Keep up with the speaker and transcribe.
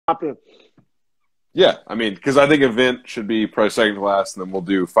Yeah, I mean, because I think event should be probably second to last, and then we'll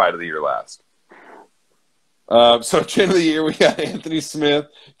do fight of the year last. So chin of the year, we got Anthony Smith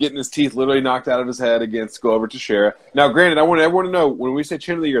getting his teeth literally knocked out of his head against Glover Teixeira. Now, granted, I want everyone to know when we say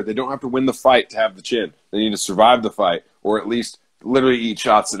chin of the year, they don't have to win the fight to have the chin. They need to survive the fight, or at least literally eat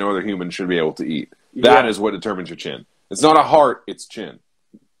shots that no other human should be able to eat. That is what determines your chin. It's not a heart; it's chin.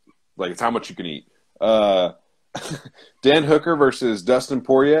 Like it's how much you can eat. Dan Hooker versus Dustin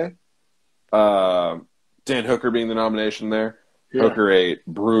Poirier. Dan Hooker being the nomination there. Yeah. Hooker ate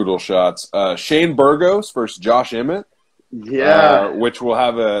brutal shots. Shane Burgos versus Josh Emmett. Yeah. Which will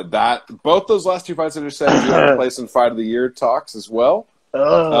have both those last two fights that I just said do have a place in Fight of the Year talks as well.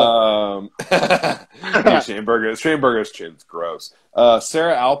 Shane Burgos' chin's gross.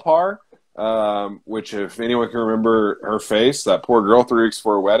 Sarah Alpar, which if anyone can remember her face, that poor girl 3 weeks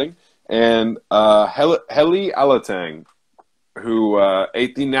before her wedding. And Heli Alatang, who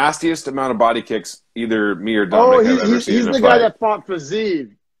ate the nastiest amount of body kicks either me or Dominic have ever seen. He's the guy that fought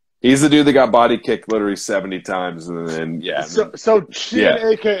Fazeev. He's the dude that got body kicked literally 70 times, and then So chin,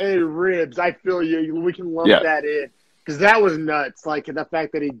 aka ribs. I feel you. We can lump that in because that was nuts. Like the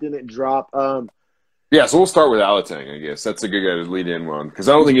fact that he didn't drop. Yeah, so we'll start with Alatang, I guess. That's a good guy to lead in on. Because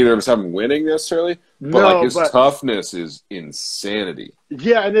I don't think either of us have him winning necessarily. But his toughness is insanity.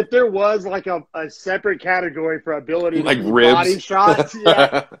 Yeah, and if there was like a separate category for ability like to eat ribs. Body shots,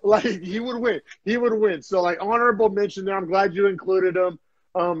 like he would win. He would win. So like honorable mention there. I'm glad you included him.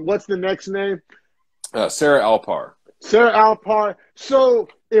 What's the next name? Sarah Alpar. Sarah Alpar. So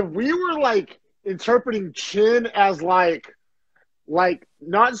if we were like interpreting chin as like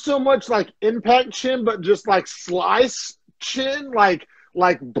not so much like impact chin, but just like slice chin, like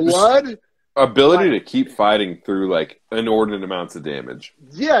blood. Ability to keep fighting through like inordinate amounts of damage.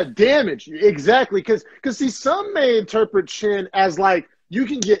 Yeah, damage. Exactly. Because see, some may interpret chin as like you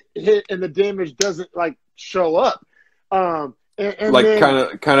can get hit and the damage doesn't like show up. And like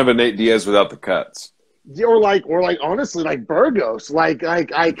then, kind of a Nate Diaz without the cuts. Or like honestly, like Burgos.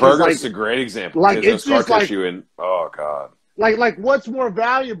 Burgos is a great example. Like it's no scar tissue and oh god. Like what's more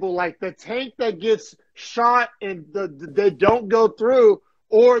valuable, like the tank that gets shot and they don't go through,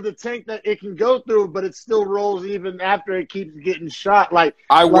 or the tank that it can go through but it still rolls even after it keeps getting shot?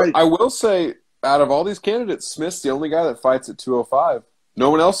 I will say, out of all these candidates, Smith's the only guy that fights at 205. No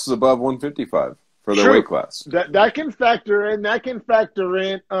one else is above 155 for their weight class. That can factor in.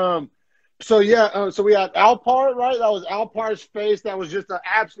 So we had Alpar, right? That was Alpar's face. That was just an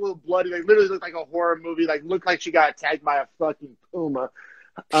absolute bloody. Like literally looked like a horror movie. Like looked like she got attacked by a fucking puma.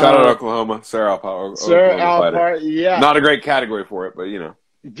 Shout out Oklahoma, Sarah Alpar. Sarah Alpar, yeah. Not a great category for it, but you know.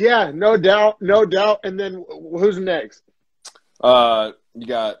 Yeah, no doubt. And then who's next? You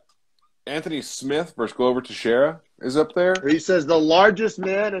got Anthony Smith versus Glover Teixeira is up there. He says the largest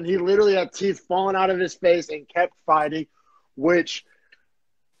man, and he literally had teeth falling out of his face and kept fighting, which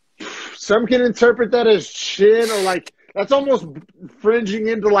some can interpret that as chin, or like that's almost fringing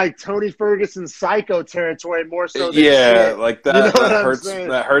into like Tony Ferguson psycho territory more so than chin. Like that, you know that hurts.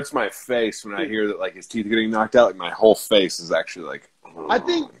 That hurts my face when I hear that like his teeth are getting knocked out. Like my whole face is actually like. Oh. I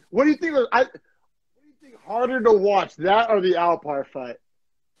think. What do you think? What do you think harder to watch, that or the Alpar fight?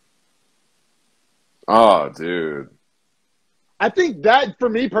 Oh, dude. I think that for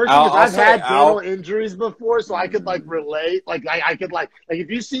me personally, because I've had dental injuries before, so I could like relate. Like I could like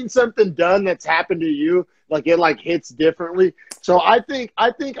if you've seen something done that's happened to you, like it like hits differently. So I think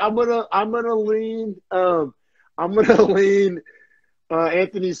I'm gonna lean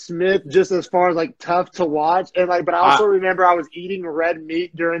Anthony Smith just as far as like tough to watch, and like but I also remember I was eating red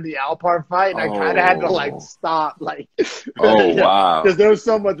meat during the Alpar fight, and I kind of had to like stop like. Wow! Because there was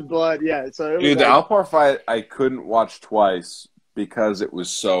so much blood. Yeah. So dude, the Alpar fight I couldn't watch twice. Because it was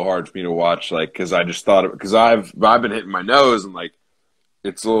so hard for me to watch, like, because I just thought because I've been hitting my nose and like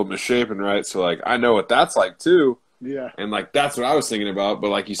it's a little misshapen, right? So like I know what that's like too, and like that's what I was thinking about. But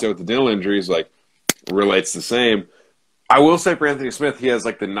like you said with the dental injuries, like relates the same. I will say for Anthony Smith, he has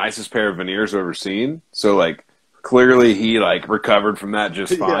like the nicest pair of veneers I've ever seen. So like clearly he like recovered from that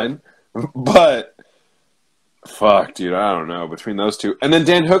just fine, but. Fuck, dude, I don't know between those two, and then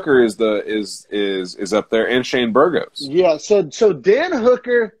Dan Hooker is up there, and Shane Burgos. Yeah, so Dan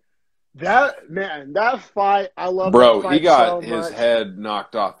Hooker, that fight, I love. Bro, he got his head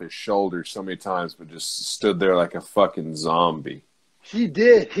knocked off his shoulder so many times, but just stood there like a fucking zombie. He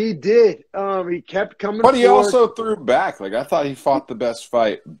did. He kept coming. But he also threw back. Like I thought he fought the best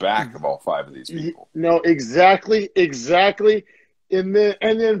fight back of all 5 of these people. No, exactly. And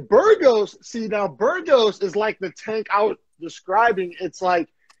then Burgos, see now Burgos is like the tank I was describing. It's like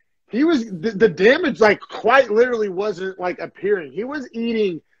he was the damage like quite literally wasn't like appearing. He was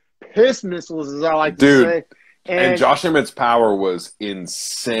eating piss missiles, as I like to Dude. say. And Josh Emmett's power was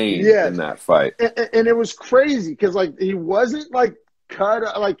insane in that fight. And it was crazy because, like, he wasn't, like, cut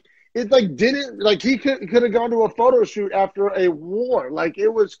 – like, it, like, didn't – like, he could have gone to a photo shoot after a war. Like, it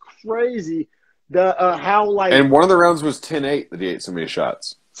was crazy how, like – and one of the rounds was 10-8 that he ate so many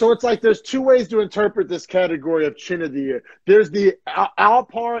shots. So it's like there's two ways to interpret this category of Chin of the Year. There's the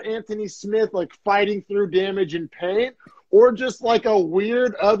Alpar Anthony Smith, like, fighting through damage and pain, or just, like, a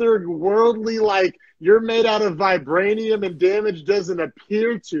weird otherworldly, like – you're made out of vibranium and damage doesn't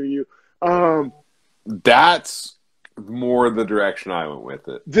appear to you. That's more the direction I went with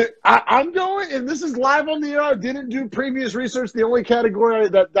it. I'm going, and this is live on the air. I didn't do previous research. The only category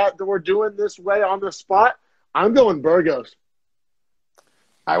that we're doing this way on the spot, I'm going Burgos.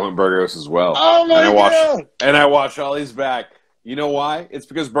 I went Burgos as well. Oh, my God. And I watched Ollie's back. You know why? It's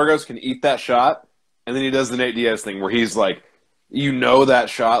because Burgos can eat that shot, and then he does the Nate Diaz thing where he's like, you know that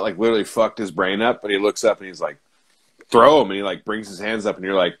shot, like, literally fucked his brain up, but he looks up and he's like, throw him, and he, like, brings his hands up, and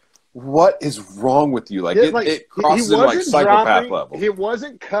you're like, what is wrong with you? Like, it crosses into, like, psychopath level. He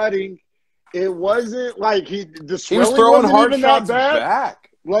wasn't cutting. It wasn't, like, he was throwing hard shots back.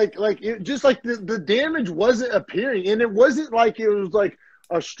 Like, it just, like, the damage wasn't appearing, and it wasn't like it was, like,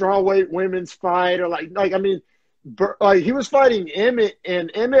 a strawweight women's fight, or, like, I mean, like, he was fighting Emmett, and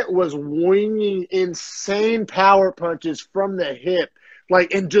Emmett was winging insane power punches from the hip,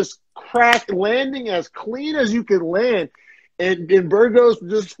 like, and just landing as clean as you could land, and Burgos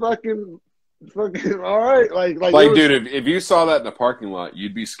just fucking all right, like dude, if you saw that in the parking lot,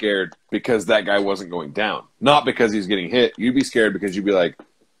 you'd be scared because that guy wasn't going down, not because he's getting hit. You'd be scared because you'd be like,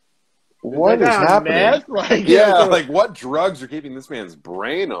 what is happening? Like, like, what drugs are keeping this man's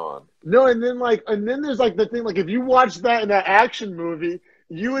brain on? No, and then there's, like, the thing, like, if you watch that in an action movie,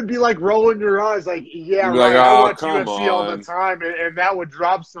 you would be, like, rolling your eyes, like, yeah, right, like, I watch UFC all the time, and that would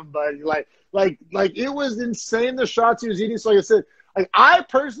drop somebody. Like, it was insane, the shots he was eating. So, like I said, like, I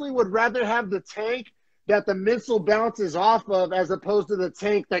personally would rather have the tank that the missile bounces off of as opposed to the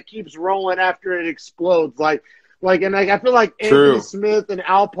tank that keeps rolling after it explodes. Like, and I feel like Anthony Smith and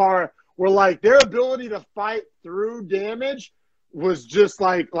Alpar were, like, their ability to fight through damage was just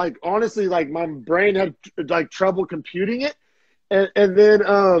like honestly, like, my brain had, like, trouble computing it. And then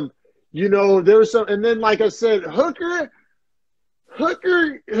you know, there was some, and then, like I said, Hooker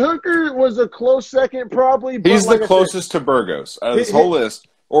was a close second probably. But he's the closest to Burgos out of this whole list,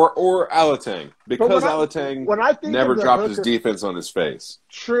 or Alatang, because Alatang never dropped his defense on his face.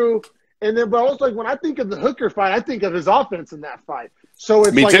 True. And then, but also, like, when I think of the Hooker fight, I think of his offense in that fight. So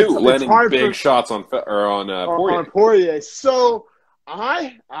it's me like, too, it's landing hard big shots on Poirier. On Poirier. So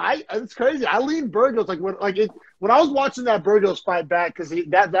it's crazy. I lean Burgos. Like, when I was watching that Burgos fight back, because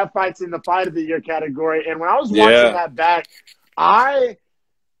that fight's in the fight of the year category, and when I was watching that back, I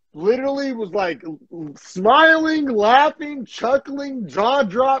literally was, like, smiling, laughing, chuckling, jaw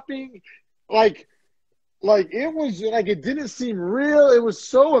dropping, like it was, like, it didn't seem real. It was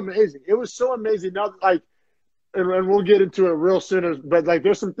so amazing. It was so amazing. Now, like, and we'll get into it real soon. But, like,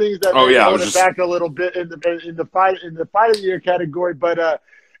 there's some things that hold it back a little bit in the fight of the year category. But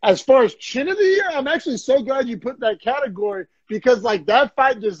as far as Chin of the Year, I'm actually so glad you put that category, because, like, that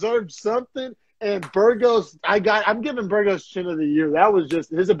fight deserved something. And Burgos, I'm giving Burgos Chin of the Year. That was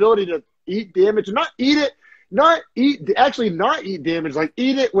just his ability to eat damage, not eat damage, like,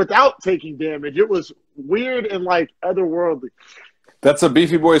 eat it without taking damage. It was weird and, like, otherworldly. That's a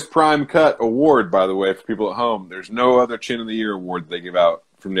Beefy Boys Prime Cut award, by the way, for people at home. There's no other Chin of the Year award they give out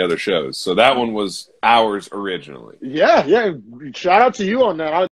from the other shows. So that one was ours originally. Yeah. Shout out to you on that.